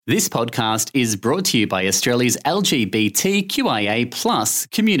This podcast is brought to you by Australia's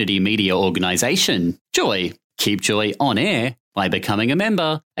LGBTQIA+ community media organisation, Joy. Keep Joy on air by becoming a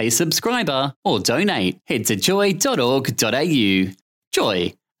member, a subscriber, or donate. Head to joy.org.au.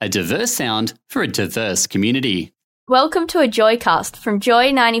 Joy, a diverse sound for a diverse community. Welcome to a Joycast from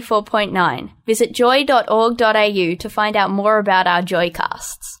Joy 94.9. Visit joy.org.au to find out more about our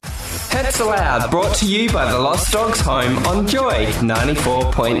Joycasts. Pets Aloud, brought to you by the Lost Dogs Home on Joy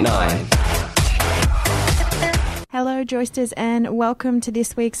 94.9. Hello, Joysters, and welcome to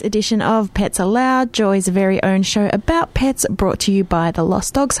this week's edition of Pets Aloud, Joy's very own show about pets, brought to you by the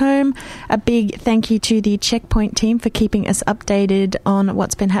Lost Dogs Home. A big thank you to the Checkpoint team for keeping us updated on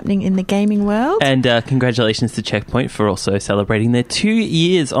what's been happening in the gaming world. And congratulations to Checkpoint for also celebrating their 2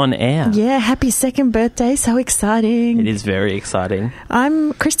 years on air. Yeah, happy second birthday. So exciting. It is very exciting.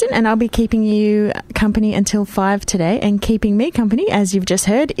 I'm Kristen, and I'll be keeping you company until 5 today. And keeping me company, as you've just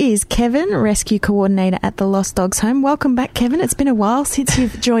heard, is Kevin, Rescue Coordinator at the Lost Dogs Home. Welcome back, Kevin. It's been a while since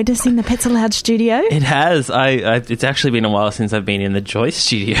you've joined us in the Pets Aloud studio. It has. It's actually been a while since I've been in the Joy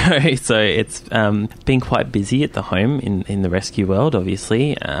studio, so it's been quite busy at the home in the rescue world,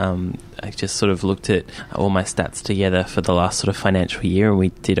 obviously. I just sort of looked at all my stats together for the last sort of financial year, and we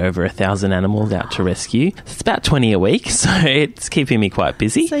did over 1,000 animals out to rescue. It's about 20 a week, so it's keeping me quite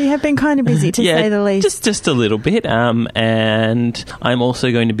busy. So you have been kind of busy, to say the least. Just a little bit. And I'm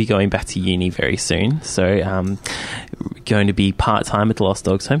also going to be going back to uni very soon, so going to be part-time at the Lost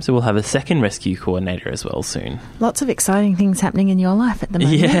Dogs Home, so we'll have a second rescue coordinator as well soon. Lots of exciting things happening in your life at the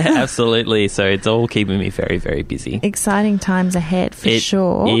moment. Yeah, absolutely. So it's all keeping me very, very busy. Exciting times ahead, for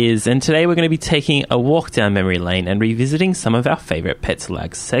sure. It is. And today we're going to be taking a walk down memory lane and revisiting some of our favourite Pets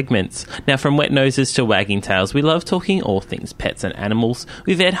Aloud segments. Now, from wet noses to wagging tails, we love talking all things pets and animals.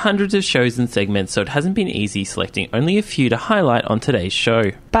 We've had hundreds of shows and segments, so it hasn't been easy selecting only a few to highlight on today's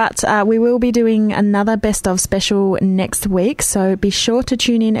show. But we will be doing another Best of special next week, so be sure to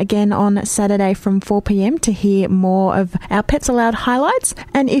tune in again on Saturday from 4 p.m. to hear more of our Pets Aloud highlights.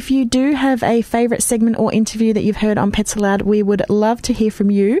 And if you do have a favourite segment or interview that you've heard on Pets Aloud, we would love to hear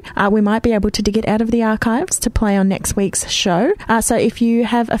from you. We might be able to dig it out of the archives to play on next week's show. So if you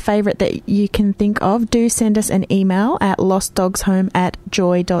have a favourite that you can think of, do send us an email at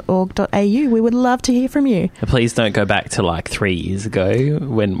lostdogshome@joy.org.au. We would love to hear from you. Please don't go back to like 3 years ago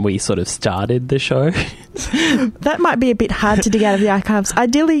when we sort of started the show. That might be a bit hard to dig out of the archives.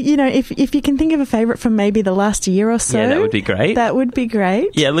 Ideally, you know, if you can think of a favourite from maybe the last year or so. Yeah, that would be great. That would be great.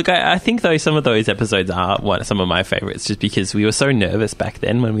 Yeah, look, I think though some of those episodes are some of my favourites, just because we were so nervous back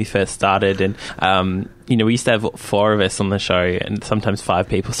then when we first started, and you know, we used to have 4 of us on the show and sometimes 5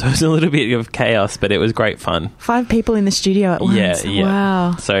 people, so it was a little bit of chaos, but it was great fun. 5 people in the studio at once. Yeah.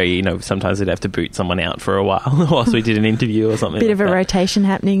 Wow. So, you know, sometimes we'd have to boot someone out for a while whilst we did an interview or something. Bit of a rotation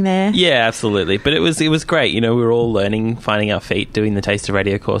happening there. Yeah, absolutely. But it was great. You know, we were all learning, finding our feet, doing the Taste of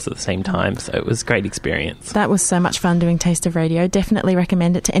Radio course at the same time, so it was a great experience. That was so much fun doing Taste of Radio. Definitely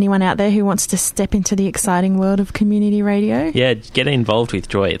recommend it to anyone out there who wants to step into the exciting world of community radio. Yeah, get involved with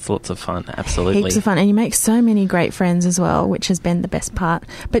Joy. It's lots of fun. Absolutely. Heaps of fun. And you make so many great friends as well, which has been the best part.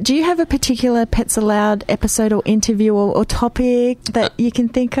 But do you have a particular Pets Aloud episode or interview or topic that you can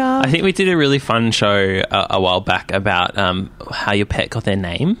think of? I think we did a really fun show a while back about how your pet got their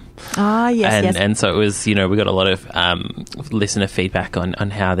name. Ah, yes. And so it was, you know, we got a lot of listener feedback on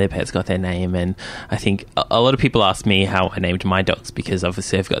how their pets got their name, and I think a lot of people asked me how I named my dogs, because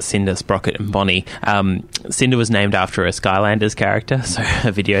obviously I've got Cinder, Sprocket and Bonnie. Cinder was named after a Skylanders character, so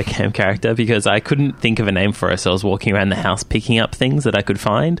a video game character, because I couldn't think of a name for her, so I was walking around the house picking up things that I could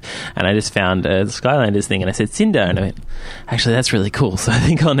find, and I just found a Skylanders thing, and I said Cinder, and I went, actually that's really cool, so I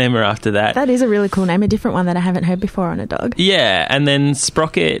think I'll name her after that. That is a really cool name, a different one that I haven't heard before on a dog. Yeah, and then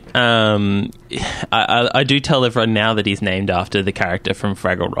Sprocket, I do tell everyone now that he's named after the character from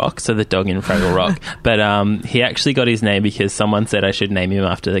Fraggle Rock, so the dog in Fraggle Rock. But he actually got his name because someone said I should name him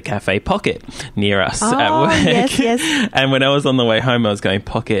after the Cafe Pocket near us at work. Yes. And when I was on the way home, I was going,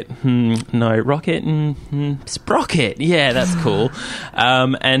 Pocket, no, Rocket, Sprocket. Yeah, that's cool.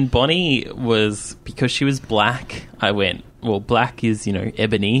 And Bonnie was, because she was black, I went, well, black is, you know,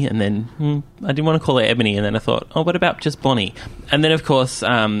 ebony, and then I didn't want to call her Ebony, and then I thought, oh, what about just Bonnie? And then, of course,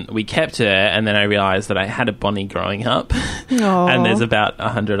 we kept her, and then I realised that I had a Bonnie growing up. Aww. And there's about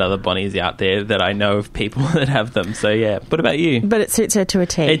 100 other Bonnies out there that I know of people that have them. So, yeah. What about you? But it suits her to a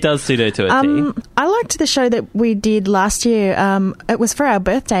T. It does suit her to a T. I liked the show that we did last year. It was for our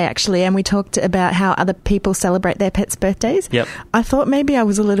birthday, actually, and we talked about how other people celebrate their pets' birthdays. Yep. I thought maybe I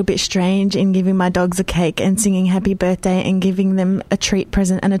was a little bit strange in giving my dogs a cake and singing Happy happy birthday and giving them a treat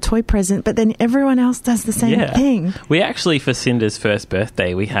present and a toy present, but then everyone else does the same thing. We actually, for Cinder's first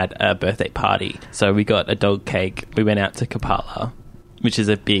birthday, we had a birthday party. So we got a dog cake. We went out to Kapala, which is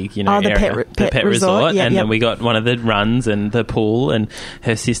a big, area, the pet resort. And then we got one of the runs and the pool, and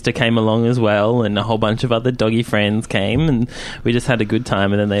her sister came along as well, and a whole bunch of other doggy friends came, and we just had a good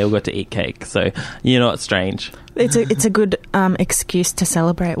time, and then they all got to eat cake. So, it's strange. It's a good excuse to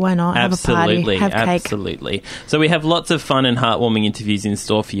celebrate. Why not? Absolutely, have a party, have cake. Absolutely. So we have lots of fun and heartwarming interviews in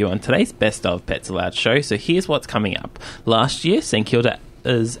store for you on today's Best of Pets Allowed show. So here's what's coming up. Last year, St Kilda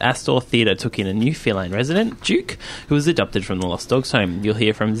as Astor Theatre took in a new feline resident, Duke, who was adopted from the Lost Dogs home. You'll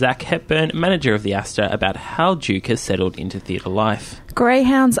hear from Zach Hepburn, manager of the Astor, about how Duke has settled into theatre life.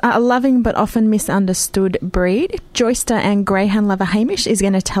 Greyhounds are a loving but often misunderstood breed. Joyster and greyhound lover Hamish is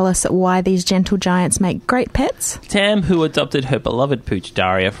going to tell us why these gentle giants make great pets. Tam, who adopted her beloved pooch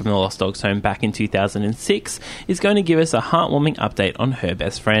Daria from the Lost Dogs home back in 2006, is going to give us a heartwarming update on her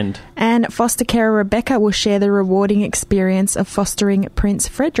best friend. And foster carer Rebecca will share the rewarding experience of fostering Prince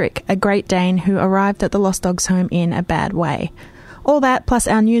Frederick, a Great Dane who arrived at the Lost Dogs home in a bad way. All that plus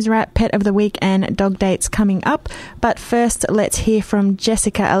our news wrap, pet of the week and dog dates coming up. But first, let's hear from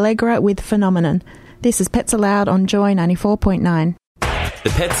Jessica Allegra with Phenomenon. This is Pets Allowed on Joy 94.9. The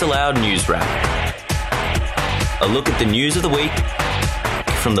Pets Allowed News Wrap. A look at the news of the week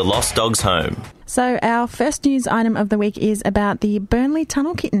from the Lost Dogs home. So our first news item of the week is about the Burnley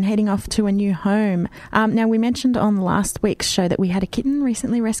Tunnel kitten heading off to a new home. Now, we mentioned on last week's show that we had a kitten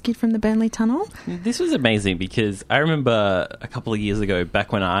recently rescued from the Burnley Tunnel. This was amazing because I remember a couple of years ago,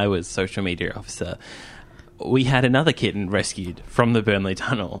 back when I was social media officer, we had another kitten rescued from the Burnley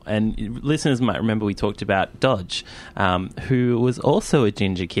Tunnel. And listeners might remember we talked about Dodge, who was also a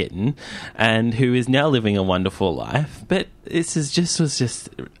ginger kitten and who is now living a wonderful life. But this was just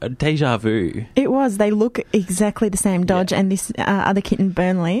a deja vu. It was. They look exactly the same, Dodge and this other kitten,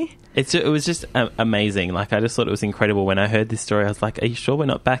 Burnley. It was just amazing. Like, I just thought it was incredible. When I heard this story, I was like, are you sure we're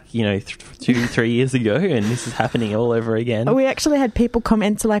not back, 2-3 years ago and this is happening all over again? We actually had people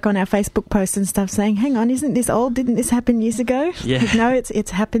comment on our Facebook posts and stuff saying, hang on, isn't this old? Didn't this happen years ago? Yeah. No,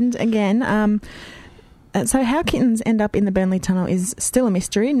 it's happened again. So how kittens end up in the Burnley Tunnel is still a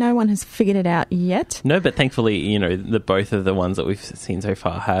mystery. No one has figured it out yet. No, but thankfully, both of the ones that we've seen so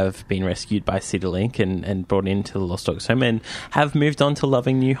far have been rescued by CityLink and brought into the Lost Dogs home and have moved on to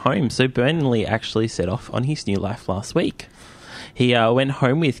loving new homes. So Burnley actually set off on his new life last week. He went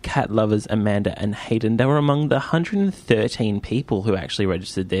home with cat lovers Amanda and Hayden. They were among the 113 people who actually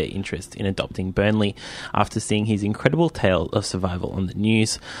registered their interest in adopting Burnley after seeing his incredible tale of survival on the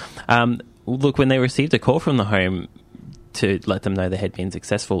news. Look, when they received a call from the home to let them know they had been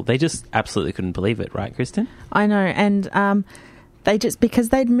successful, they just absolutely couldn't believe it, right, Kristen? I know, and because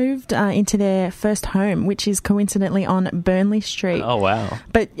they'd moved into their first home, which is coincidentally on Burnley Street. Oh, wow.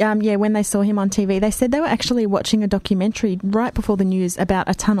 But, when they saw him on TV, they said they were actually watching a documentary right before the news about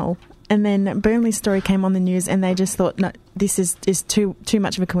a tunnel. And then Burnley's story came on the news and they just thought, no, this is too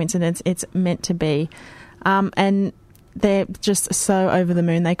much of a coincidence. It's meant to be. And they're just so over the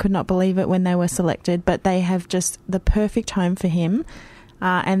moon. They could not believe it when they were selected, but they have just the perfect home for him.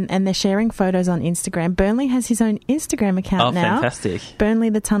 And they're sharing photos on Instagram. Burnley has his own Instagram account now. Oh, fantastic.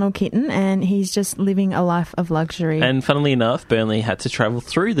 Burnley the Tunnel Kitten, and he's just living a life of luxury. And funnily enough, Burnley had to travel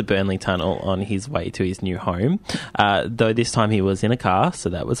through the Burnley Tunnel on his way to his new home, though this time he was in a car, so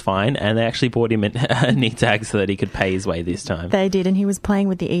that was fine. And they actually bought him an e-tag so that he could pay his way this time. They did, and he was playing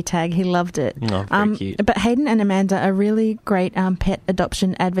with the e-tag. He loved it. Oh, very cute. But Hayden and Amanda are really great pet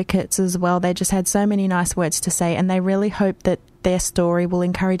adoption advocates as well. They just had so many nice words to say, and they really hope that their story will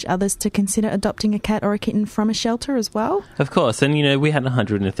encourage others to consider adopting a cat or a kitten from a shelter as well. Of course. And, we had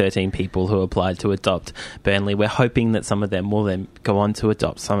 113 people who applied to adopt Burnley. We're hoping that some of them will then go on to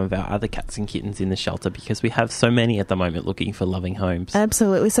adopt some of our other cats and kittens in the shelter because we have so many at the moment looking for loving homes.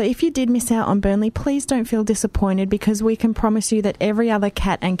 Absolutely. So if you did miss out on Burnley, please don't feel disappointed because we can promise you that every other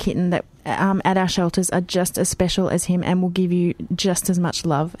cat and kitten that at our shelters are just as special as him and will give you just as much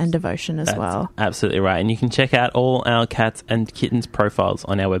love and devotion as well. Absolutely right. And you can check out all our cats and kittens profiles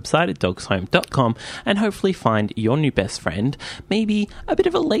on our website at dogshome.com and hopefully find your new best friend, maybe a bit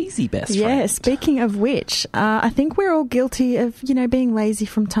of a lazy best friend. Yeah, speaking of which, I think we're all guilty of, being lazy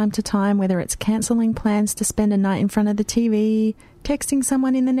from time to time, whether it's cancelling plans to spend a night in front of the TV, texting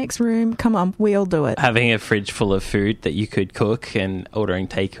someone in the next room. Come on, we all do it. Having a fridge full of food that you could cook and ordering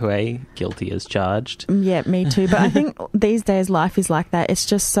takeaway, guilty as charged. Yeah, me too. But I think these days life is like that. It's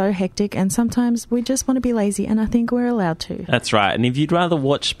just so hectic and sometimes we just want to be lazy and I think we're allowed to. That's right. And if you'd rather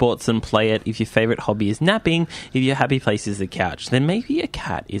watch sports than play it, if your favourite hobby is napping, if your happy place is the couch, then maybe a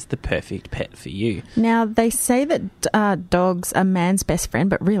cat is the perfect pet for you. Now, they say that dogs are man's best friend,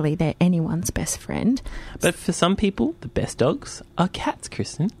 but really they're anyone's best friend. But for some people, the best dogs are cats,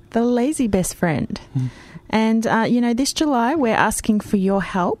 Kristen. The lazy best friend. And, this July, we're asking for your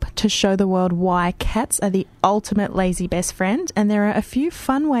help to show the world why cats are the ultimate lazy best friend. And there are a few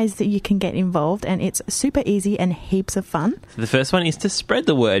fun ways that you can get involved, and it's super easy and heaps of fun. So the first one is to spread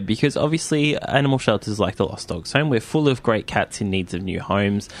the word, because obviously animal shelters like the Lost Dogs Home, we're full of great cats in needs of new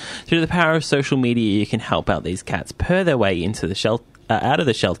homes. Through the power of social media, you can help out these cats purr their way into the shelter. Out of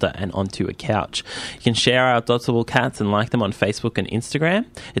the shelter and onto a couch. You can share our adoptable cats and like them on Facebook and Instagram.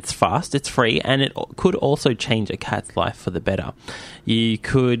 It's fast, it's free, and it could also change a cat's life for the better. You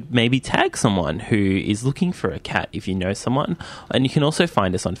could maybe tag someone who is looking for a cat if you know someone, and you can also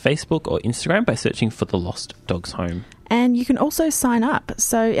find us on Facebook or Instagram by searching for the Lost Dogs Home. And you can also sign up.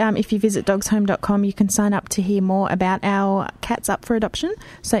 So if you visit dogshome.com, you can sign up to hear more about our cats up for adoption.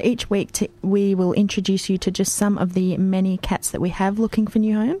 So each week we will introduce you to just some of the many cats that we have looking for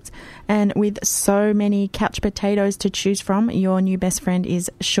new homes. And with so many couch potatoes to choose from, your new best friend is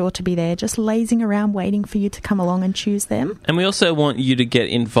sure to be there, just lazing around waiting for you to come along and choose them. And we also want you to get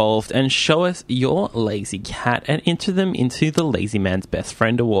involved and show us your lazy cat and enter them into the Lazy Man's Best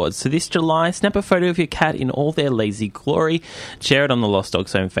Friend Awards. So this July, snap a photo of your cat in all their lazy glory, share it on the Lost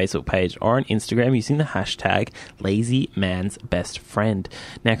Dogs Home Facebook page or on Instagram using the hashtag LazyMansBestFriend.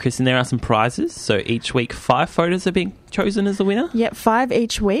 Now, Kristen, there are some prizes. So each week, 5 photos are being chosen as the winner? Yep, 5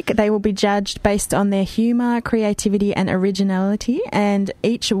 each week. They will be judged based on their humour, creativity and originality, and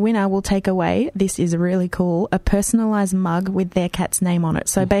each winner will take away, this is really cool, a personalised mug with their cat's name on it.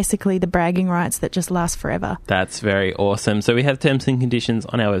 So basically the bragging rights that just last forever. That's very awesome. So we have terms and conditions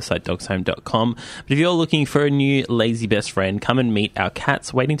on our website, dogshome.com. But if you're looking for a new lazy best friend, come and meet our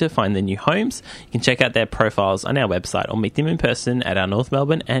cats waiting to find their new homes. You can check out their profiles on our website or meet them in person at our North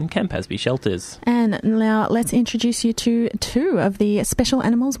Melbourne and Campaspe shelters. And now let's introduce you to 2 of the special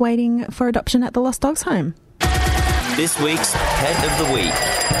animals waiting for adoption at the Lost Dogs Home. This week's Pet of the Week.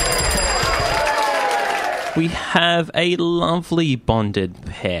 We have a lovely bonded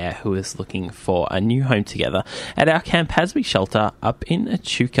pair who is looking for a new home together at our Campaspe shelter up in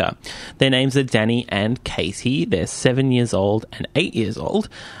Echuca. Their names are Danny and Katie. They're 7 years old and 8 years old.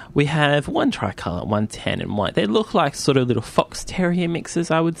 We have one tricolour, one tan and white. They look like sort of little fox terrier mixes,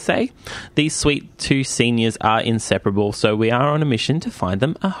 I would say. These sweet 2 seniors are inseparable, so we are on a mission to find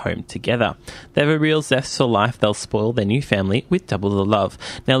them a home together. They have a real zest for life. They'll spoil their new family with double the love.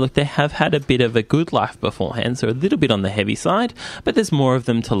 Now look, they have had a bit of a good life beforehand, so a little bit on the heavy side, but there's more of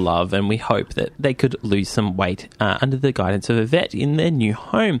them to love, and we hope that they could lose some weight under the guidance of a vet in their new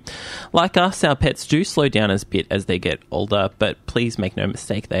home. Like us, our pets do slow down a bit as they get older, but please make no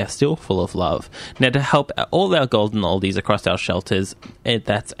mistake, they are still full of love. Now, to help all our golden oldies across our shelters,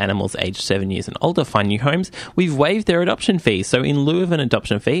 that's animals aged 7 years and older, find new homes, we've waived their adoption fee. So in lieu of an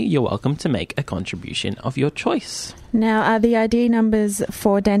adoption fee, you're welcome to make a contribution of your choice. Now, the ID numbers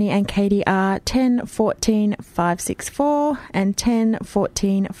for Danny and Katie are 10 14 564 and 10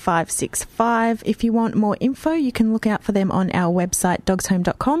 14 565. If you want more info, you can look out for them on our website,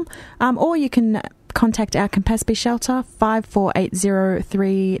 dogshome.com, or you can contact our Campaspe shelter 5480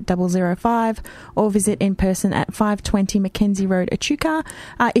 3005 or visit in person at 520 Mackenzie Road, Echuca.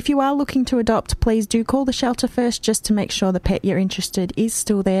 If you are looking to adopt, please do call the shelter first just to make sure the pet you're interested is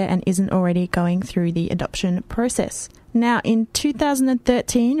still there and isn't already going through the adoption process. Now, in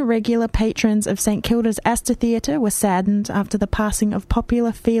 2013, regular patrons of St Kilda's Astor Theatre were saddened after the passing of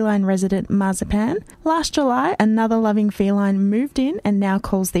popular feline resident Marzipan. Last July, another loving feline moved in and now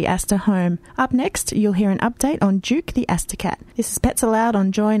calls the Astor home. Up next, you'll hear an update on Duke the Astor cat. This is Pets Aloud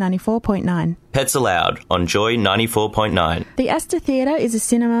on Joy 94.9. Pets Aloud on Joy 94.9. The Astor Theatre is a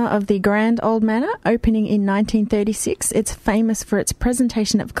cinema of the Grand Old Manor. Opening in 1936, it's famous for its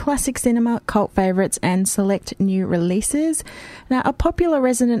presentation of classic cinema, cult favourites and select new releases. Now, a popular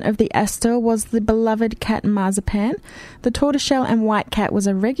resident of the Astor was the beloved cat Marzipan. The tortoiseshell and white cat was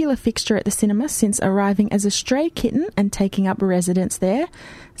a regular fixture at the cinema since arriving as a stray kitten and taking up residence there.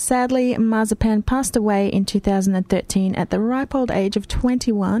 Sadly, Marzipan passed away in 2013 at the ripe old age of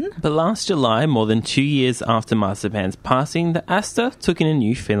 21. But last July, more than 2 years after Marzipan's passing, the Astor took in a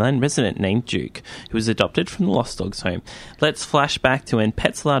new feline resident named Duke, who was adopted from the Lost Dogs home. Let's flash back to when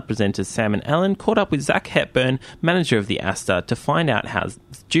Pets Aloud presenters Sam and Alan caught up with Zach Hepburn, manager of the Astor, to find out how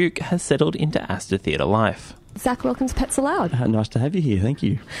Duke has settled into Astor theatre life. Zach, welcome to Pets Aloud. Nice to have you here, thank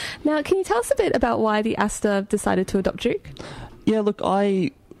you. Now, can you tell us a bit about why the Astor decided to adopt Duke? Yeah, look, I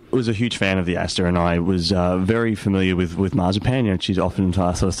was a huge fan of the Astor, and I was very familiar with Marzipan. You know, she's often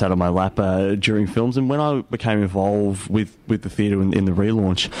sort of sat on my lap during films, and when I became involved with the theatre in the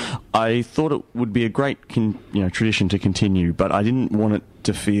relaunch, I thought it would be a great tradition to continue, but I didn't want it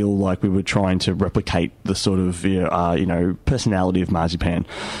to feel like we were trying to replicate the sort of personality of Marzipan.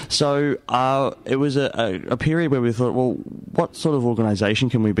 So it was a period where we thought, well, what sort of organisation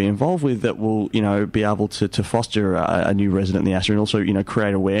can we be involved with that will be able to foster a new resident in the Astor, and also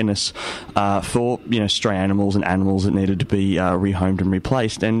create awareness for stray animals and animals that needed to be rehomed and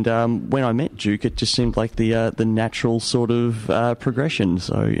replaced. And when I met Duke, it just seemed like the natural sort of progression.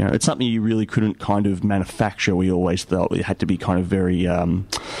 So it's something you really couldn't kind of manufacture. We always thought it had to be kind of very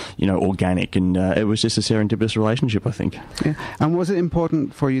organic, and it was just a serendipitous relationship, I think. Yeah. And was it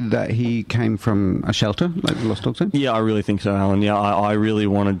important for you that he came from a shelter like the Lost Dogs home? Yeah, I really think so, Alan. Yeah, I really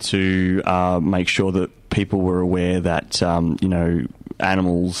wanted to make sure that people were aware that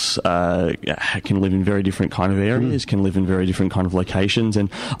animals can live in very different kind of areas, can live in very different kind of locations, and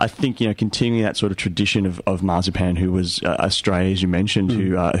I think continuing that sort of tradition of Marzipan, who was a stray, as you mentioned,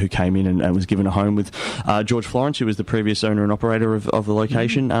 who came in and was given a home with George Florence, who was the previous owner and operator of the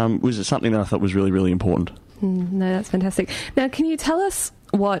location, was something that I thought was really, really important. No, that's fantastic. Now, can you tell us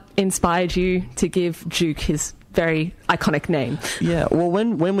what inspired you to give Duke his very iconic name? Yeah, well,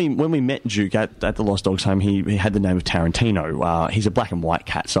 when we met Duke at the Lost Dogs home, he had the name of Tarantino. He's a black and white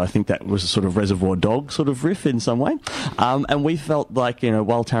cat, so I think that was a sort of Reservoir Dog sort of riff in some way. And we felt like,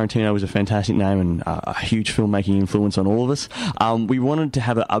 while Tarantino was a fantastic name and a huge filmmaking influence on all of us, we wanted to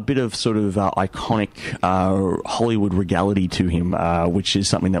have a bit of sort of iconic Hollywood regality to him, which is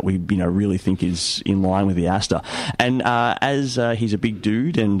something that we really think is in line with the Astor. And as he's a big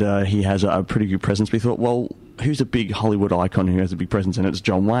dude and he has a pretty good presence, we thought, well, who's a big Hollywood icon who has a big presence? And it's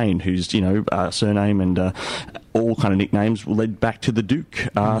John Wayne, whose surname and all kind of nicknames led back to the Duke.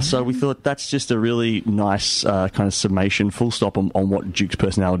 So we thought that's just a really nice kind of summation, full stop on what Duke's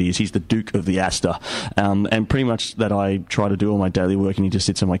personality is. He's the Duke of the Astor. And pretty much that I try to do all my daily work and he just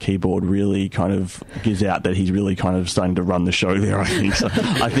sits on my keyboard really kind of gives out that he's really kind of starting to run the show there, I think. So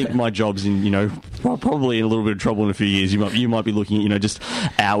I think my job's in, probably in a little bit of trouble in a few years. You might be looking at, just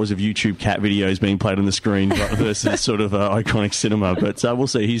hours of YouTube cat videos being played on the screen versus sort of iconic cinema. But we'll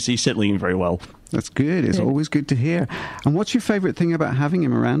see. He's settling in very well. That's good. It's always good to hear. And what's your favourite thing about having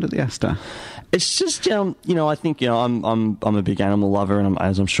him around at the Astor? It's just, I think, I'm a big animal lover, and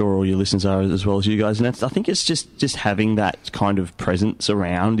as I'm sure all your listeners are as well as you guys. And I think it's just having that kind of presence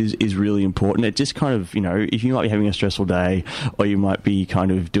around is really important. It just kind of, if you might be having a stressful day, or you might be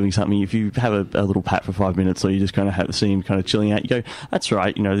kind of doing something, if you have a little pat for 5 minutes, or you just kind of see him kind of chilling out, you go, that's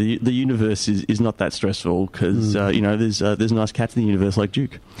right, the universe is not that stressful, because, there's nice cats in the universe like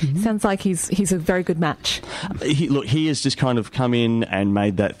Duke. Sounds like he's a very good match. He has just kind of come in and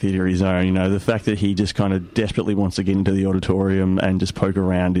made that theatre his own. The fact that he just kind of desperately wants to get into the auditorium and just poke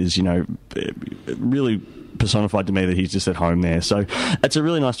around is, really personified to me that he's just at home there. So it's a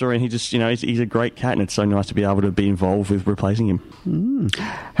really nice story, and he just, he's a great cat, and it's so nice to be able to be involved with replacing him.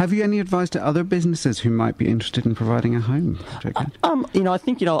 Have you any advice to other businesses who might be interested in providing a home? I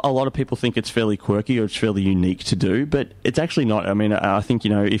think, a lot of people think it's fairly quirky or it's fairly unique to do, but it's actually not. I mean, I think,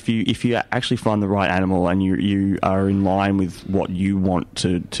 if you actually find the right animal and you are in line with what you want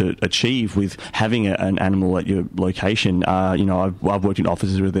to achieve with having an animal at your location, I've worked in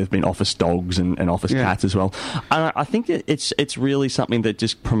offices where there's been office dogs and office cats as well. And I think that it's really something that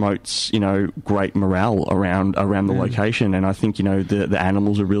just promotes, great morale around the location. And I think, the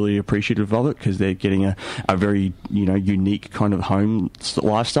animals are really appreciative of it because they're getting a very, unique kind of home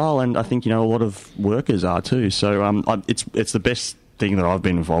lifestyle. And I think, a lot of workers are too. So it's the best thing that I've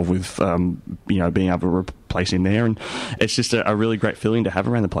been involved with, being able to replace in there, and it's just a really great feeling to have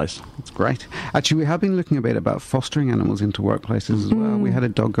around the place. It's great. Actually, we have been looking a bit about fostering animals into workplaces as well. We had a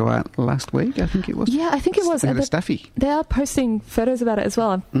dog go out last week, I think it was. Yeah, I think it was. They had a staffy. They are posting photos about it as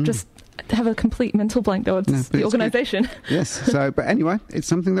well. I'm just have a complete mental blank though. It's No, but the it's organisation. Yes. So, but anyway, it's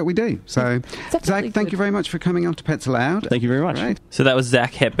something that we do. So, Zach, thank you very much for coming on to Pets Aloud. Thank you very much. Great. So that was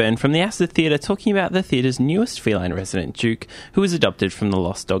Zach Hepburn from the Astor Theatre talking about the theatre's newest feline resident, Duke, who was adopted from the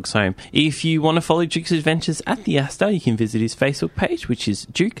Lost Dogs Home. If you want to follow Duke's adventures at the Astor, you can visit his Facebook page, which is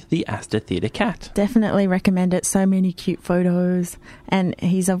Duke the Astor Theatre Cat. Definitely recommend it. So many cute photos, and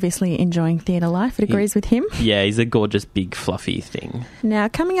he's obviously enjoying theatre life. It agrees with him. Yeah, he's a gorgeous, big, fluffy thing. Now,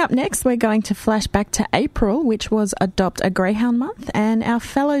 coming up next, we're going to flash back to April, which was Adopt a Greyhound Month, and our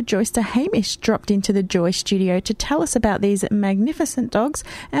fellow Joyster Hamish dropped into the Joy studio to tell us about these magnificent dogs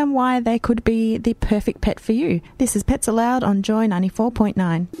and why they could be the perfect pet for you. This is Pets Aloud on Joy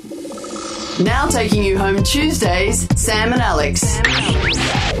 94.9. Now taking you home Tuesdays, Sam and Alex.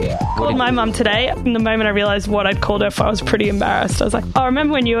 Called my mum today. And the moment I realised what I'd called her for, I was pretty embarrassed. I was like, I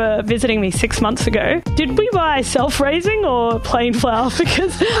remember when you were visiting me 6 months ago. Did we buy self-raising or plain flour?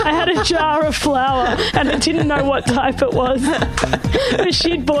 Because I had a jar of flour and I didn't know what type it was. But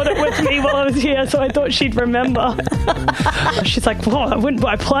she'd bought it with me while I was here, so I thought she'd remember. She's like, well, I wouldn't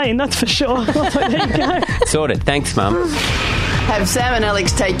buy plain, that's for sure. I was like, there you go. Sorted. Thanks, Mum. Have Sam and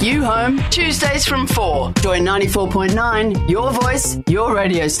Alex take you home Tuesdays from 4. Joy 94.9, your voice, your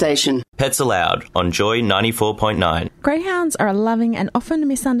radio station. Pets Aloud on Joy 94.9. Greyhounds are a loving and often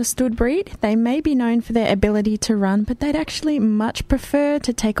misunderstood breed. They may be known for their ability to run, but they'd actually much prefer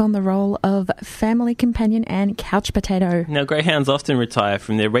to take on the role of family companion and couch potato. Now, greyhounds often retire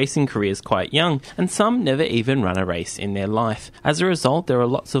from their racing careers quite young, and some never even run a race in their life. As a result, there are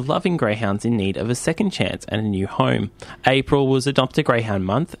lots of loving greyhounds in need of a second chance and a new home. April was Adopt a Greyhound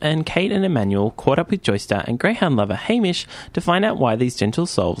Month, and Kate and Emmanuel caught up with Joyster and greyhound lover Hamish to find out why these gentle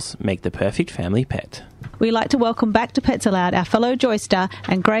souls make the perfect family pet. We'd like to welcome back to Pets Aloud our fellow Joyster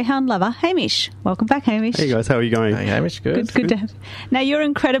and greyhound lover, Hamish. Welcome back, Hamish. Hey guys, how are you going? Hey Hamish, good. Good to have. Now, you're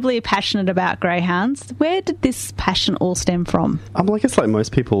incredibly passionate about greyhounds. Where did this passion all stem from? I guess like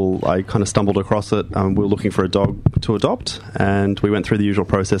most people, I kind of stumbled across it. We were looking for a dog to adopt, and we went through the usual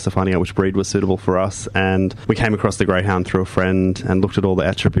process of finding out which breed was suitable for us, and we came across the greyhound through a friend and looked at all the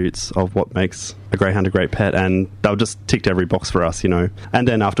attributes of what makes a greyhound a great pet, and they were just ticked every box for us, you know. And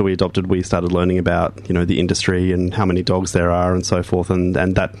then after we adopted, we started learning about, you know, the industry and how many dogs there are and so forth, and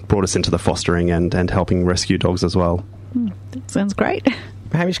that brought us into the fostering and helping rescue dogs as well. That sounds great.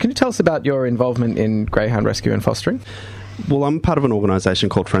 Hamish, can you tell us about your involvement in greyhound rescue and fostering? Well, I'm part of an organisation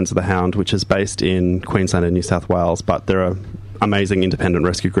called Friends of the Hound, which is based in Queensland and New South Wales, but there are amazing independent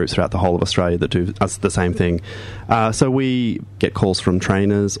rescue groups throughout the whole of Australia that do us the same thing. So we get calls from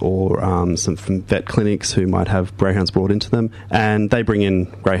trainers or from vet clinics who might have greyhounds brought into them, and they bring in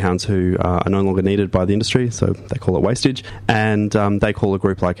greyhounds who are no longer needed by the industry, so they call it wastage, and they call a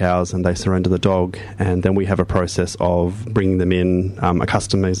group like ours and they surrender the dog, and then we have a process of bringing them in,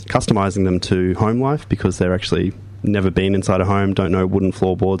 customising them to home life, because they're actually never been inside a home, don't know wooden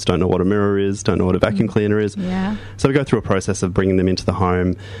floorboards, don't know what a mirror is, don't know what a vacuum cleaner is. Yeah. So we go through a process of bringing them into the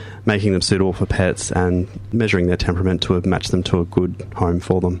home, making them suitable for pets, and measuring their temperament to match them to a good home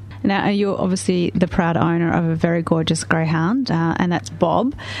for them. Now, you're obviously the proud owner of a very gorgeous greyhound, and that's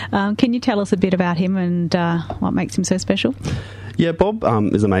Bob. Can you tell us a bit about him and what makes him so special? Yeah, Bob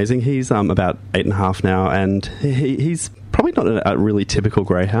is amazing. He's about 8.5 now, and he's probably not a really typical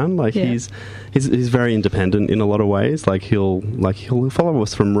greyhound. He's very independent in a lot of ways. He'll follow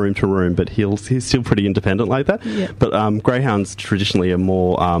us from room to room, but he's still pretty independent like that. Yeah. But greyhounds traditionally are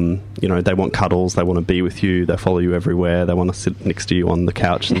more, they want cuddles, they want to be with you, they follow you everywhere, they want to sit next to you on the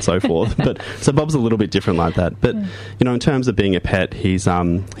couch and so forth. So Bob's a little bit different like that. But in terms of being a pet, he's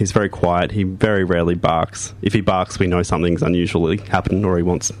very quiet. He very rarely barks. If he barks, we know something's unusually happened, or he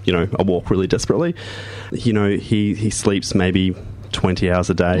wants a walk really desperately. He sleeps maybe 20 hours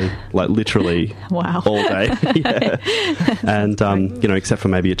a day, literally wow. all day. Yeah. And, except for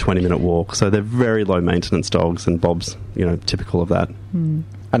maybe a 20-minute walk. So they're very low maintenance dogs, and Bob's, typical of that.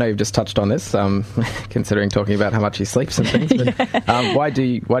 I know you've just touched on this, considering talking about how much he sleeps and things. But, why do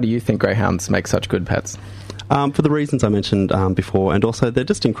you think greyhounds make such good pets? For the reasons I mentioned before, and also they're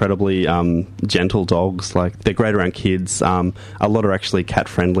just incredibly gentle dogs. They're great around kids. A lot are actually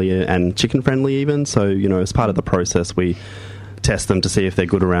cat-friendly and chicken-friendly even. So, as part of the process, we test them to see if they're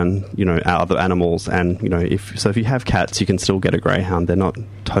good around, our other animals. And, if you have cats, you can still get a greyhound. They're not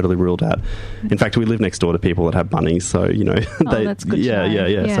totally ruled out. In fact, we live next door to people that have bunnies, so, that's good.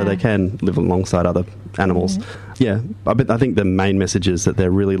 Yeah. So they can live alongside other animals. Yeah, I think the main message is that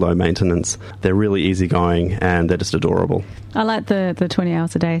they're really low maintenance, they're really easygoing, and they're just adorable. I like the 20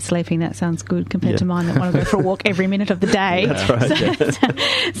 hours a day sleeping. That sounds good compared to mine that want to go for a walk every minute of the day. That's right.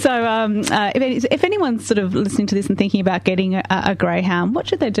 So if anyone's sort of listening to this and thinking about getting a greyhound, what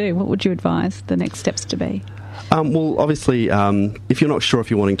should they do? What would you advise the next steps to be? Well, obviously, if you're not sure if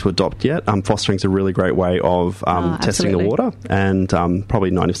you're wanting to adopt yet, fostering's a really great way of testing the water, and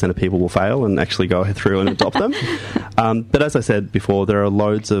probably 90% of people will fail and actually go through and adopt them. But as I said before, there are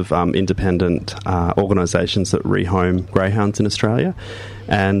loads of independent organisations that rehome greyhounds in Australia,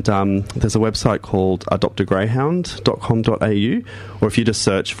 and there's a website called adoptagreyhound.com.au, or if you just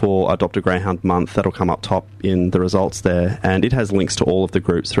search for Adopt a Greyhound Month, that'll come up top in the results there, and it has links to all of the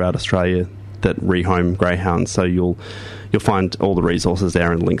groups throughout Australia that rehome greyhounds, so you'll find all the resources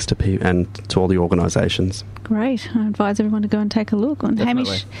there and links to all the organisations. Great. I advise everyone to go and take a look. And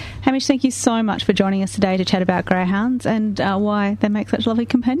Hamish, thank you so much for joining us today to chat about greyhounds and why they make such lovely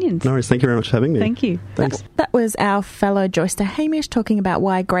companions. No worries. Thank you very much for having me. Thank you. Thanks. That was our fellow Joyster Hamish talking about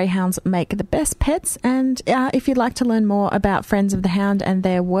why greyhounds make the best pets. And if you'd like to learn more about Friends of the Hound and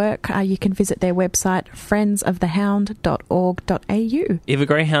their work, you can visit their website, friendsofthehound.org.au. If a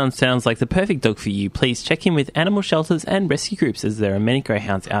greyhound sounds like the perfect dog for you, please check in with animal shelters and rescue groups, as there are many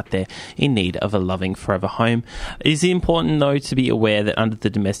greyhounds out there in need of a loving forever home. It is important, though, to be aware that under the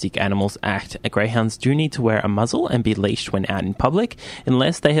Domestic Animals Act, greyhounds do need to wear a muzzle and be leashed when out in public,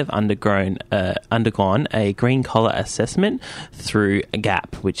 unless they have undergone a green collar assessment through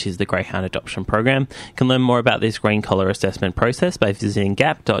GAP, which is the Greyhound Adoption Program. You can learn more about this green collar assessment process by visiting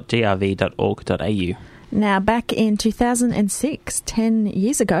gap.grv.org.au. Now, back in 2006, 10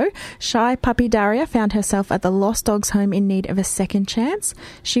 years ago, shy puppy Daria found herself at the Lost Dogs home in need of a second chance.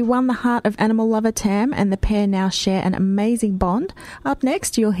 She won the heart of animal lover Tam, and the pair now share an amazing bond. Up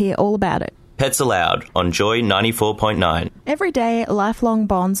next, you'll hear all about it. Pets Allowed on Joy 94.9. Every day, lifelong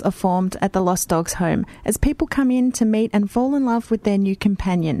bonds are formed at the Lost Dogs home as people come in to meet and fall in love with their new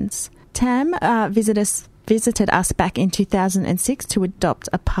companions. Tam visited us back in 2006 to adopt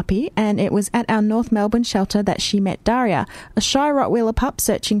a puppy, and it was at our North Melbourne shelter that she met Daria, a shy Rottweiler pup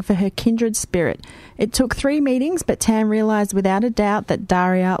searching for her kindred spirit. It took 3 meetings, but Tam realised without a doubt that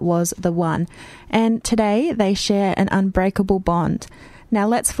Daria was the one. And today they share an unbreakable bond. Now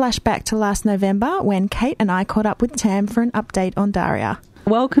let's flash back to last November when Kate and I caught up with Tam for an update on Daria.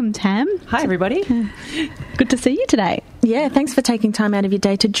 Welcome, Tam. Hi, everybody. Good to see you today. Yeah, thanks for taking time out of your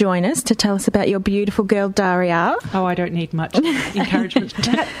day to join us to tell us about your beautiful girl, Daria. Oh, I don't need much encouragement for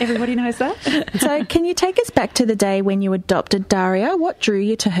that. Everybody knows that. So can you take us back to the day when you adopted Daria? What drew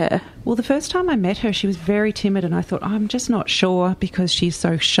you to her? Well, the first time I met her, she was very timid, and I thought, I'm just not sure because she's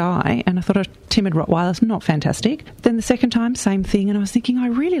so shy, and I thought a timid Rottweiler's not fantastic. Then the second time, same thing, and I was thinking, I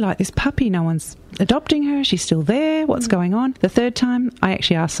really like this puppy. No one's adopting her. She's still there. What's going on? The third time, I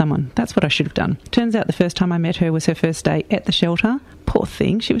actually asked someone. That's what I should have done. Turns out the first time I met her was her first day at the shelter. Poor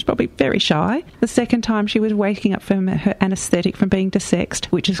thing, she was probably very shy. The second time she was waking up from her anaesthetic from being desexed,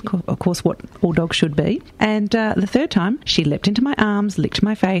 which is of course what all dogs should be. And the third time she leapt into my arms, licked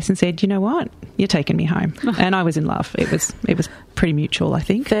my face and said, you know what, you're taking me home. And I was in love. It was pretty mutual, I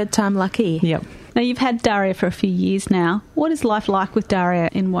think. Third time lucky. Yep. Now, you've had Daria for a few years now. What is life like with Daria,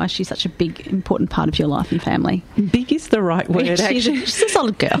 and why is she such a big, important part of your life and family? Big is the right word, actually. She's a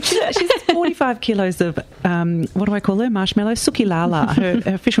solid girl. She's 45 kilos of, what do I call her? Marshmallow? Suki Lala. Her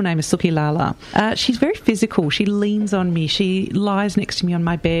official name is Suki Lala. She's very physical. She leans on me. She lies next to me on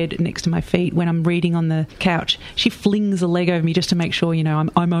my bed, next to my feet when I'm reading on the couch. She flings a leg over me just to make sure,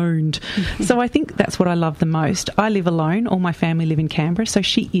 I'm owned. So I think that's what I love the most. I live alone. All my family live in Canberra, so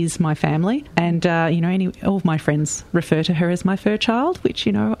she is my family. And all of my friends refer to her as my fur child, which,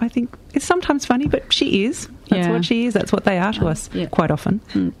 I think is sometimes funny, but she is. That's what she is. That's what they are to us quite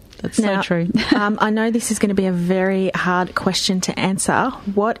often. That's so true. I know this is going to be a very hard question to answer.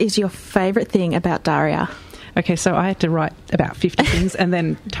 What is your favourite thing about Daria? Okay, so I had to write about 50 things and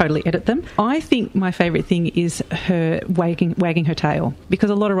then totally edit them. I think my favourite thing is her wagging her tail, because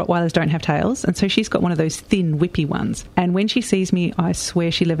a lot of Rottweilers don't have tails, and so she's got one of those thin, whippy ones. And when she sees me, I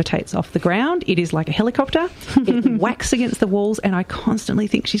swear she levitates off the ground. It is like a helicopter. It whacks against the walls, and I constantly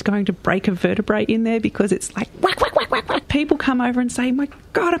think she's going to break a vertebrae in there because it's like whack, whack, whack, whack, whack. People come over and say, my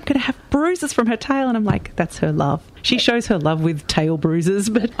God, I'm going to have bruises from her tail. And I'm like, that's her love. She shows her love with tail bruises,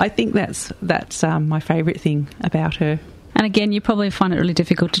 but I think that's my favourite thing about her. And again, you probably find it really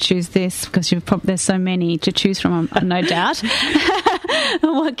difficult to choose this because there's so many to choose from, no doubt.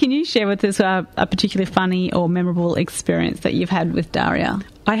 What can you share with us a particularly funny or memorable experience that you've had with Daria?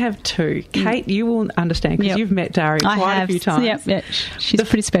 I have two. Kate, you will understand because you've met Daria quite a few times. Yep. She's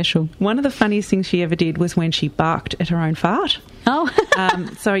pretty special. One of the funniest things she ever did was when she barked at her own fart. Oh.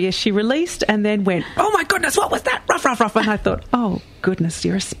 So, yes, she released and then went, oh, my goodness, what was that? Ruff, ruff, ruff. And I thought, oh, goodness,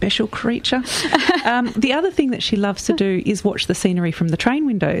 you're a special creature. The other thing that she loves to do is watch the scenery from the train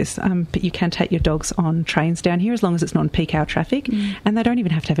windows. But you can take your dogs on trains down here as long as it's non-peak hour traffic. And they don't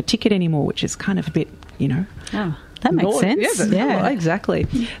even have to have a ticket anymore, which is kind of a bit, Oh. That makes sense. Yeah, exactly.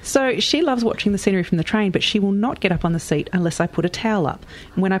 So she loves watching the scenery from the train, but she will not get up on the seat unless I put a towel up.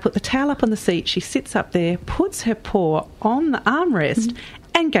 And when I put the towel up on the seat, she sits up there, puts her paw on the armrest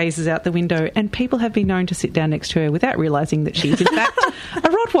and gazes out the window. And people have been known to sit down next to her without realising that she's in fact a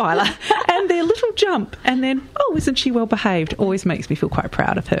Rottweiler. And their little jump and then, oh, isn't she well behaved, always makes me feel quite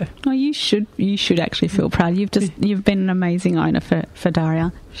proud of her. Oh, you should actually feel proud. You've been an amazing owner for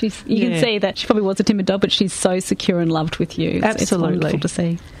Daria. You can see that she probably was a timid dog, but she's so secure and loved with you. Absolutely. It's wonderful to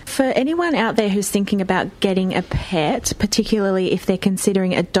see. For anyone out there who's thinking about getting a pet, particularly if they're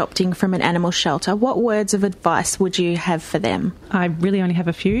considering adopting from an animal shelter, what words of advice would you have for them? I really only have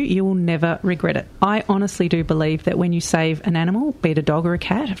a few. You will never regret it. I honestly do believe that when you save an animal, be it a dog or a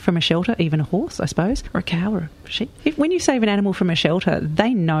cat, from a shelter, even a horse, I suppose, or a cow or a sheep, when you save an animal from a shelter,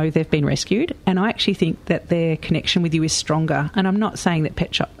 they know they've been rescued, and I actually think that their connection with you is stronger. And I'm not saying that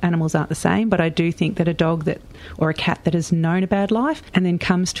pet shop animals aren't the same, but I do think that a dog or a cat that has known a bad life and then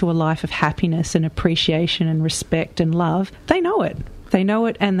comes to a life of happiness and appreciation and respect and love, they know it. They know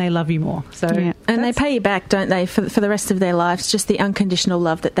it and they love you more. So, and they pay you back, don't they, for the rest of their lives, just the unconditional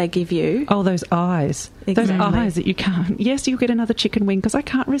love that they give you. Oh, those eyes. Exactly. Those eyes that you can't. Yes, you'll get another chicken wing because I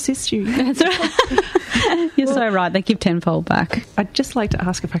can't resist you. That's right. You're so right. They give tenfold back. I'd just like to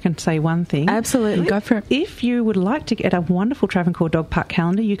ask if I can say one thing. Absolutely. Go for it. If you would like to get a wonderful Travancore Dog Park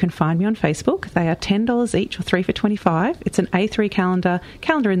calendar, you can find me on Facebook. They are $10 each or 3 for $25. It's an A3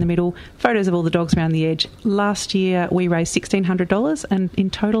 calendar in the middle, photos of all the dogs around the edge. Last year we raised $1,600 and in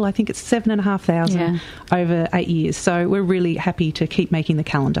total I think it's $7,500 over 8 years. So we're really happy to keep making the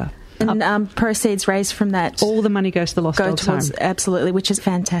calendar. And proceeds raised from that, all the money goes to the Lost Dogs Home. Absolutely, which is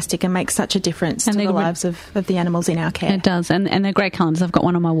fantastic and makes such a difference to the lives of the animals in our care. It does, and they're great calendars. I've got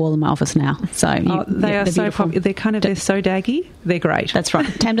one on my wall in my office now. So they are so popular. They're so daggy. They're great. That's right.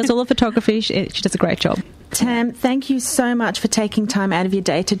 Tam does all the photography. She does a great job. Tam, thank you so much for taking time out of your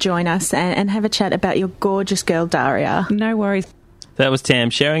day to join us and have a chat about your gorgeous girl, Daria. No worries. That was Tam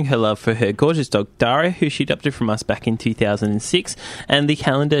sharing her love for her gorgeous dog, Daria, who she adopted from us back in 2006. And the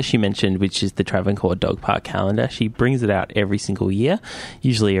calendar she mentioned, which is the Travancore Dog Park calendar, she brings it out every single year,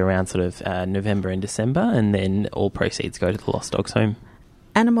 usually around sort of November and December, and then all proceeds go to the Lost Dogs Home.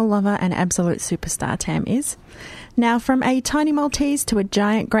 Animal lover and absolute superstar Tam is. Now, from a tiny Maltese to a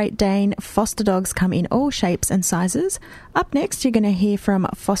giant Great Dane, foster dogs come in all shapes and sizes. Up next, you're going to hear from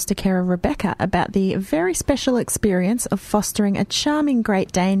foster carer Rebecca about the very special experience of fostering a charming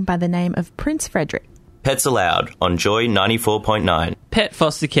Great Dane by the name of Prince Frederick. Pets Allowed on Joy 94.9. Pet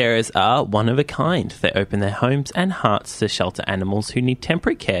foster carers are one of a kind. They open their homes and hearts to shelter animals who need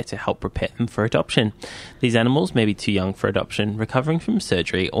temporary care to help prepare them for adoption. These animals may be too young for adoption, recovering from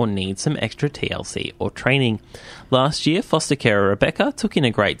surgery, or need some extra TLC or training. Last year, foster carer Rebecca took in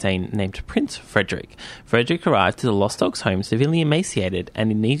a Great Dane named Prince Frederick. Frederick arrived to the Lost Dogs Home severely emaciated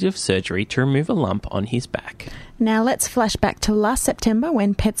and in need of surgery to remove a lump on his back. Now let's flash back to last September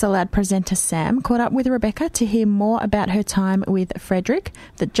when Pets Allowed presenter Sam caught up with Rebecca to hear more about her time with Frederick,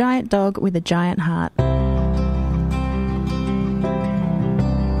 the giant dog with a giant heart.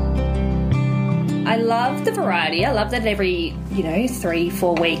 I love the variety. I love that every,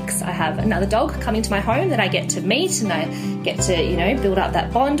 3-4 weeks I have another dog coming to my home that I get to meet and I get to, build up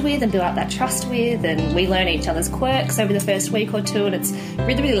that bond with and build up that trust with, and we learn each other's quirks over the first week or two, and it's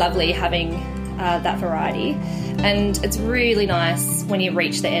really, really lovely having that variety. And it's really nice when you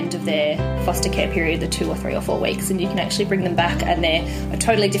reach the end of their foster care period, the 2 or 3 or 4 weeks, and you can actually bring them back and they're a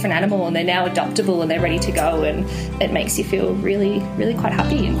totally different animal and they're now adoptable and they're ready to go, and it makes you feel really, really quite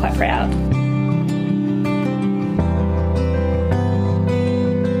happy and quite proud.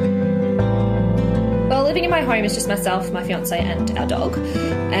 Well, living in my home is just myself, my fiancé and our dog,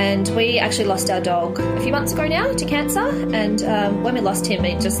 and we actually lost our dog a few months ago now to cancer, and when we lost him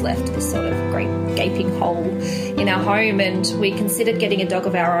it just left this sort of great gaping hole in our home, and we considered getting a dog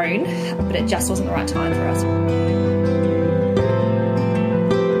of our own, but it just wasn't the right time for us.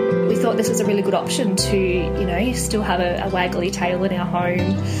 We thought this was a really good option to, still have a waggly tail in our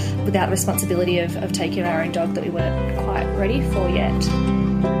home, without the responsibility of taking our own dog that we weren't quite ready for yet.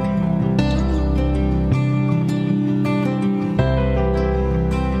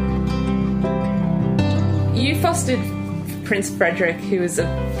 You fostered Prince Frederick, who was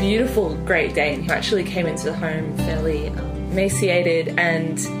a beautiful Great Dane who actually came into the home fairly emaciated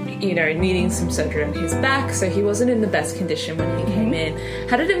and, needing some surgery on his back, so he wasn't in the best condition when he came in.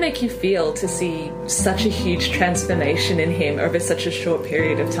 How did it make you feel to see such a huge transformation in him over such a short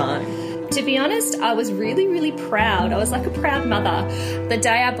period of time? To be honest, I was really, really proud. I was like a proud mother. The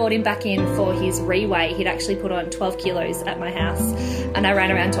day I brought him back in for his reweigh, he'd actually put on 12 kilos at my house. And I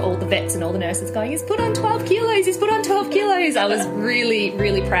ran around to all the vets and all the nurses going, he's put on 12 kilos, he's put on 12 kilos. I was really,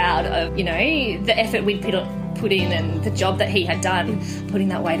 really proud of, the effort we'd put in and the job that he had done putting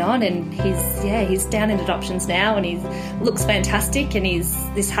that weight on. And he's down in adoptions now and he looks fantastic and he's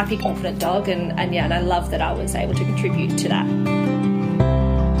this happy, confident dog. And I love that I was able to contribute to that.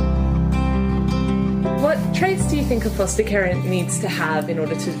 What traits do you think a foster carer needs to have in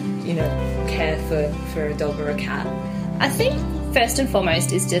order to, care for a dog or a cat? I think first and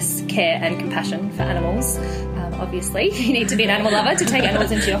foremost is just care and compassion for animals. Obviously, you need to be an animal lover to take animals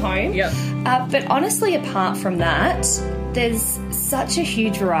into your home. Yep. But honestly, apart from that, there's such a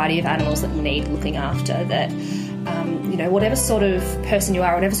huge variety of animals that need looking after that, whatever sort of person you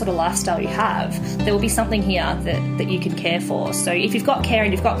are, whatever sort of lifestyle you have, there will be something here that you can care for. So if you've got care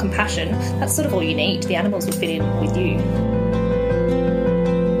and you've got compassion, that's sort of all you need. The animals will fit in with you.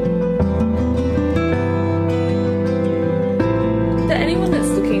 For anyone that's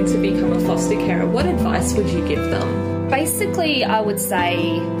looking to become a foster carer, what advice would you give them? Basically, I would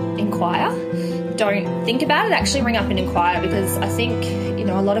say inquire. Don't think about it, actually ring up and inquire, because I think,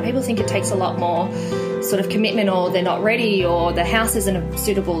 a lot of people think it takes a lot more sort of commitment, or they're not ready, or the house isn't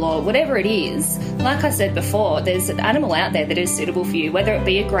suitable, or whatever it is. Like I said before, there's an animal out there that is suitable for you, whether it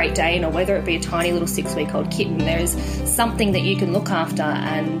be a Great Dane or whether it be a tiny little 6-week-old kitten. There is something that you can look after,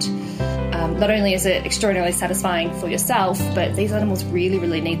 and not only is it extraordinarily satisfying for yourself, but these animals really,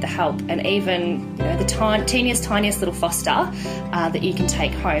 really need the help. And even the tiniest little foster that you can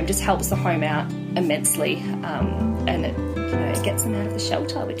take home just helps the home out immensely, and it gets them out of the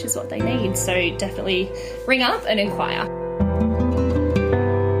shelter, which is what they need. So definitely ring up and inquire.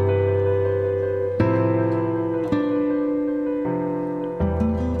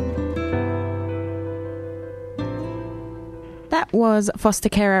 That was foster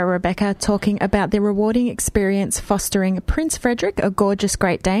carer Rebecca talking about the rewarding experience fostering Prince Frederick, a gorgeous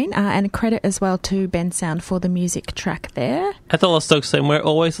Great Dane, and credit as well to Ben Sound for the music track there. At the Lost Dogs Home, we're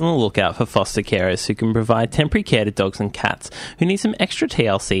always on the lookout for foster carers who can provide temporary care to dogs and cats who need some extra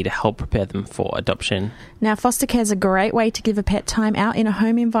TLC to help prepare them for adoption. Now, foster care is a great way to give a pet time out in a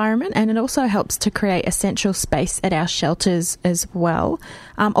home environment, and it also helps to create essential space at our shelters as well.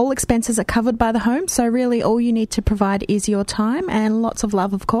 All expenses are covered by the home, so really all you need to provide is your time and lots of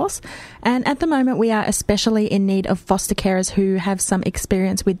love, of course. And at the moment, we are especially in need of foster carers who have some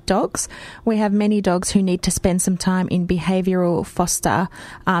experience with dogs. We have many dogs who need to spend some time in behavioural foster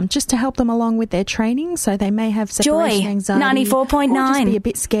just to help them along with their training, so they may have separation anxiety 94.9 or just be a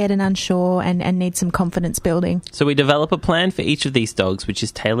bit scared and unsure and need some confidence building. So we develop a plan for each of these dogs which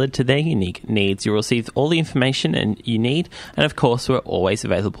is tailored to their unique needs. You'll receive all the information you need, and of course we're always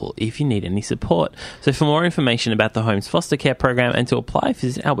available if you need any support. So for more information about the Home's foster care program and to apply,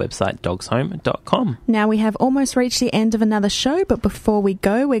 visit our website dogshome.com. Now we have almost reached the end of another show, but before we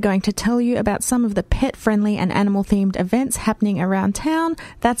go, we're going to tell you about some of the pet-friendly and animal-themed events happening around town.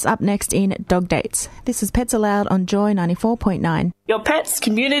 That's up next in Dog Dates. This is Pets Aloud on Joy 94.9. Your pet's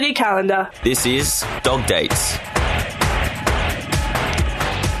community calendar. This is Dog Dates.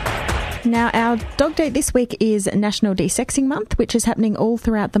 Now, our dog date this week is National Desexing Month, which is happening all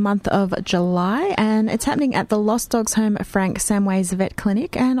throughout the month of July, and it's happening at the Lost Dogs Home Frank Samways Vet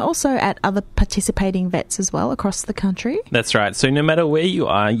Clinic and also at other participating vets as well across the country. That's right. So no matter where you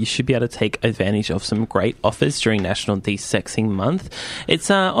are, you should be able to take advantage of some great offers during National Desexing Month.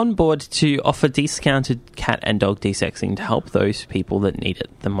 It's on board to offer discounted cat and dog desexing to help those people that need it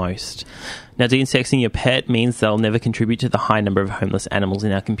the most. Now, desexing your pet means they'll never contribute to the high number of homeless animals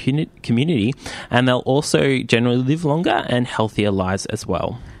in our community, and they'll also generally live longer and healthier lives as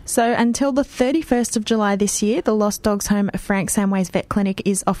well. So until the 31st of July this year, the Lost Dogs Home Frank Samways Vet Clinic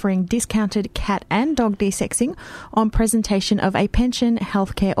is offering discounted cat and dog desexing on presentation of a pension,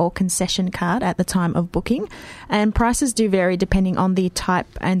 healthcare or concession card at the time of booking. And prices do vary depending on the type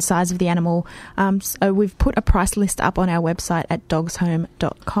and size of the animal. So we've put a price list up on our website at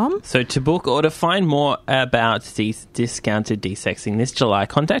dogshome.com. So to book or to find more about discounted desexing this July,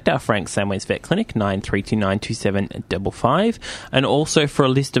 contact our Frank Samways Vet Clinic, 9329 2755, and also for a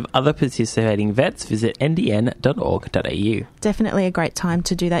list of of other participating vets, visit ndn.org.au. Definitely a great time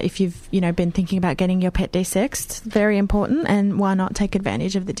to do that if you've, been thinking about getting your pet desexed. Very important, and why not take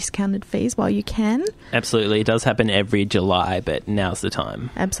advantage of the discounted fees while you can? Absolutely. It does happen every July, but now's the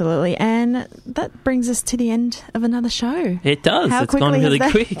time. Absolutely. And that brings us to the end of another show. It does. It's gone really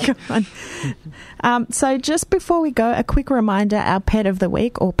quick. So just before we go, a quick reminder, our pet of the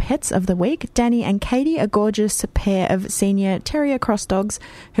week or pets of the week, Danny and Katie, a gorgeous pair of senior terrier cross dogs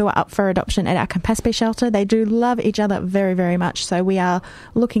who are up for adoption at our Campaspe shelter. They do love each other very, very much, so we are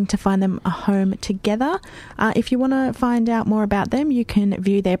looking to find them a home together. If you want to find out more about them, you can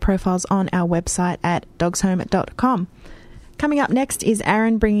view their profiles on our website at dogshome.com. Coming up next is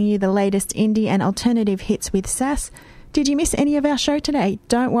Aaron bringing you the latest indie and alternative hits with Sass. Did you miss any of our show today?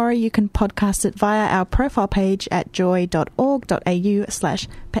 Don't worry, you can podcast it via our profile page at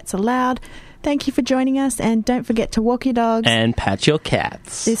joy.org.au/petsaloud. Thank you for joining us, and don't forget to walk your dogs and pat your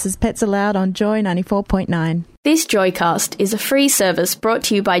cats. This is Pets Aloud on Joy 94.9. This Joycast is a free service brought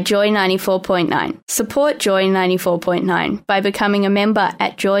to you by Joy 94.9. Support Joy 94.9 by becoming a member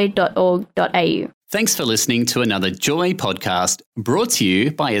at joy.org.au. Thanks for listening to another Joy podcast brought to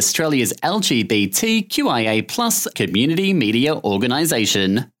you by Australia's LGBTQIA+ community media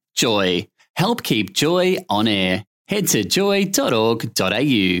organisation, Joy. Help keep Joy on air. Head to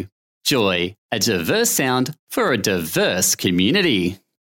joy.org.au. Joy, a diverse sound for a diverse community.